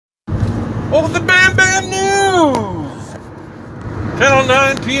Oh, the Bam Bam News!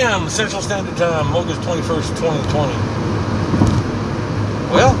 10:09 p.m. Central Standard Time, August 21st, 2020.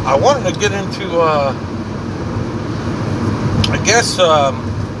 Well, I wanted to get into,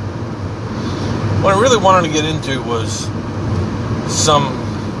 what I really wanted to get into was some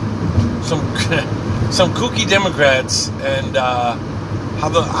kooky Democrats and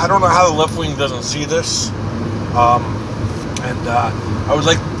I don't know how the left wing doesn't see this. I would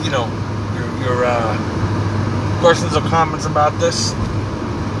like, your questions or comments about this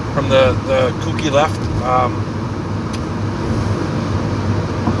from the kooky left.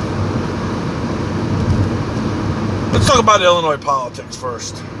 Let's talk about Illinois politics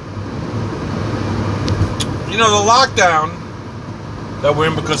first. The lockdown that we're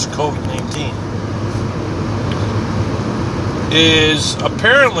in because of COVID-19 is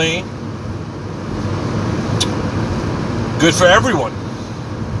apparently good for everyone.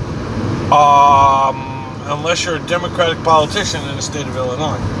 Unless you're a Democratic politician in the state of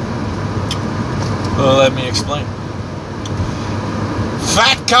Illinois. Well, let me explain.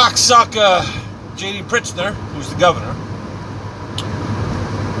 Fat cocksucker J.D. Pritzker, who's the governor,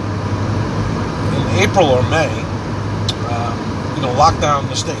 in April or May, locked down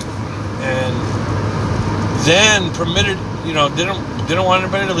the state, and then permitted, didn't want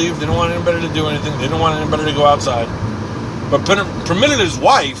anybody to leave, didn't want anybody to do anything, didn't want anybody to go outside, but permitted his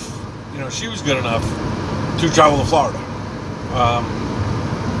wife, she was good enough to travel to Florida,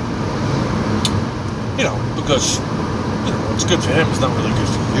 because what's good for him is not really good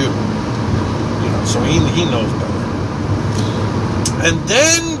for you. So he knows better. And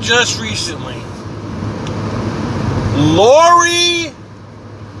then just recently, Lori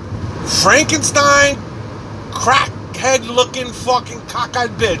Frankenstein, crackhead-looking fucking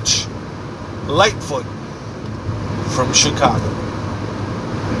cockeyed bitch, Lightfoot from Chicago.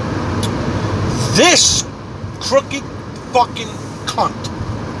 This crooked fucking cunt.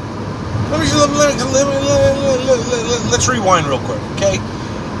 Let's rewind real quick, okay?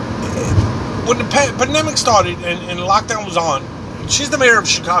 When the pandemic started and the lockdown was on, she's the mayor of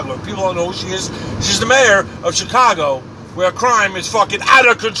Chicago. If people don't know who she is, she's the mayor of Chicago, where crime is fucking out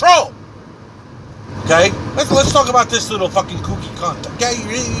of control. Okay? Let's talk about this little fucking kooky cunt. Okay?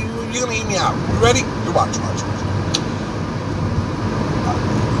 You're gonna eat me out. You ready? You watch.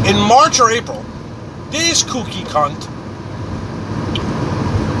 In March or April, this kooky cunt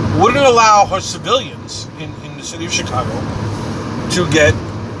wouldn't allow her civilians in the city of Chicago to get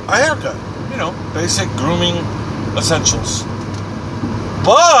a haircut. Basic grooming essentials.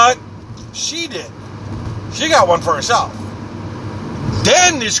 But she did. She got one for herself.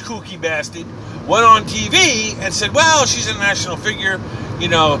 Then this kooky bastard went on TV and said, well, she's a national figure.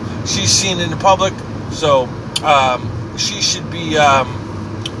 She's seen in the public. So she should be,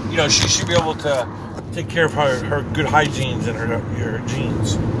 she should be able to take care of her good hygienes and her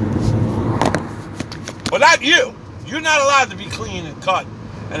genes. But not you. You're not allowed to be clean and cut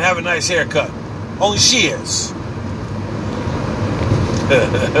and have a nice haircut. Only she is.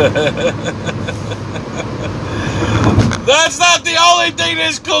 That's not the only thing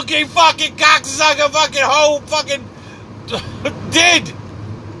this cookie fucking cocksucker fucking hoe fucking did.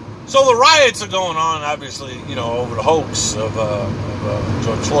 So the riots are going on, obviously, over the hoax of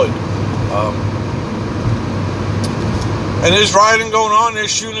George Floyd. And there's rioting going on,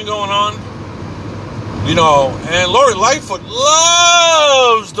 there's shooting going on. And Lori Lightfoot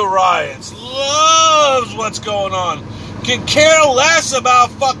loves the riots, loves what's going on, can care less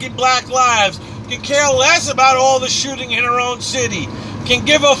about fucking black lives, can care less about all the shooting in her own city, can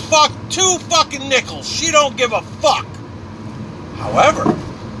give a fuck two fucking nickels. She don't give a fuck. However,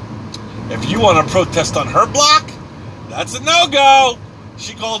 if you want to protest on her block, that's a no-go.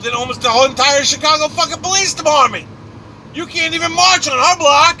 She called in almost the whole entire Chicago fucking police department. You can't even march on her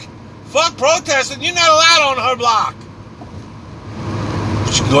block. Fuck protesting. You're not allowed on her block.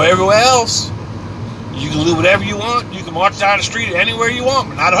 But you can go everywhere else. You can do whatever you want. You can march down the street anywhere you want,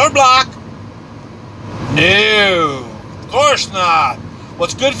 but not her block. No. Of course not.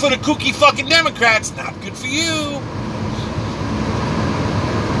 What's good for the kooky fucking Democrats, not good for you.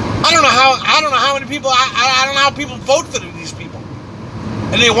 I don't know how many people, I don't know how people vote for these people.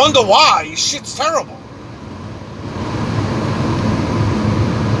 And they wonder why. Shit's terrible.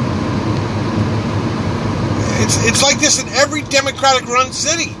 It's like this in every Democratic-run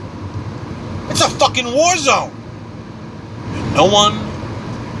city. It's a fucking war zone. And no one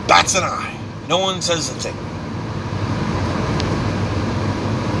bats an eye. No one says a thing.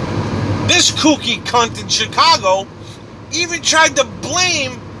 This kooky cunt in Chicago even tried to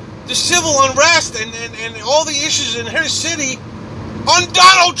blame the civil unrest and all the issues in her city on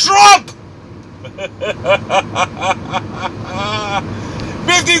Donald Trump.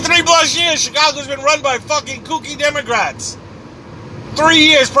 53 plus years, Chicago's been run by fucking kooky Democrats. 3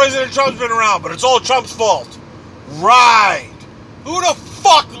 years President Trump's been around, but it's all Trump's fault. Right. Who the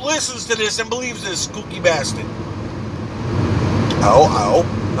fuck listens to this and believes this kooky bastard? I hope.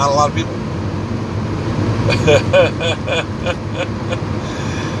 Not a lot of people.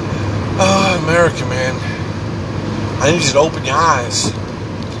 Oh, America, man. I need you to open your eyes.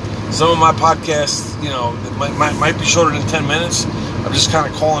 Some of my podcasts, might be shorter than 10 minutes. I'm just kind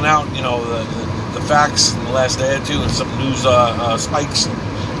of calling out, the facts in the last day or two and some news spikes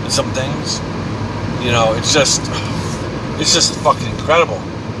and some things. It's just fucking incredible.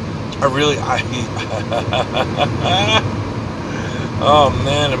 Oh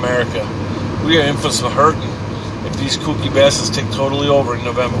man, America. We are in for some hurting if these kooky bastards take totally over in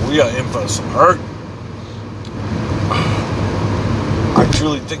November. We are in for some hurting. I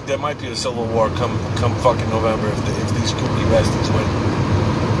truly think there might be a civil war come fucking November if these kooky bastards win.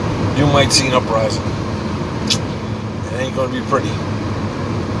 You might see an uprising. It ain't gonna be pretty.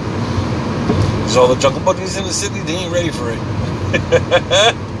 So the jungle buddies in the city, they ain't ready for it.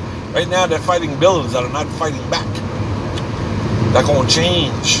 Right now they're fighting buildings that are not fighting back. That's gonna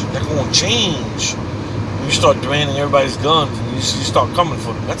change. You start demanding everybody's guns and you start coming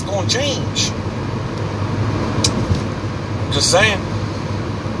for them. That's gonna change. I'm just saying.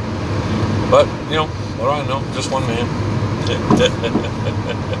 But, what do I know? Just one man.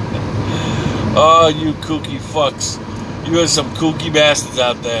 Oh, you kooky fucks. You have some kooky bastards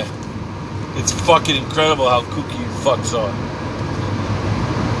out there. It's fucking incredible how kooky you fucks are.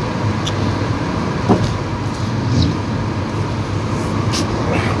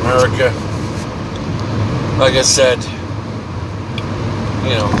 America. Like I said,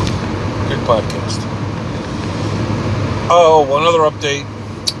 good podcast. Oh, one other update.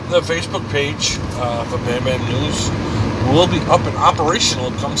 The Facebook page for Bam Bam News will be up and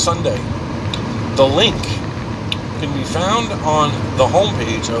operational come Sunday. The link can be found on the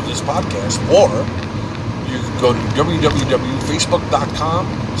homepage of this podcast, or you can go to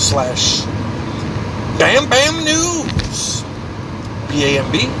www.facebook.com/BamBamNews.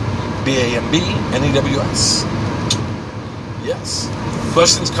 BAMBNEWS. Yes.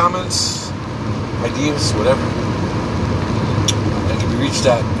 Questions, comments, ideas, whatever. That can be reached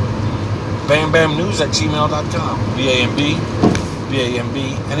at BamBamNews@gmail.com.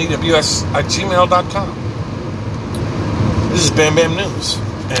 BAMBNEWS@gmail.com. This is Bam Bam News,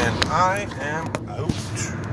 and I am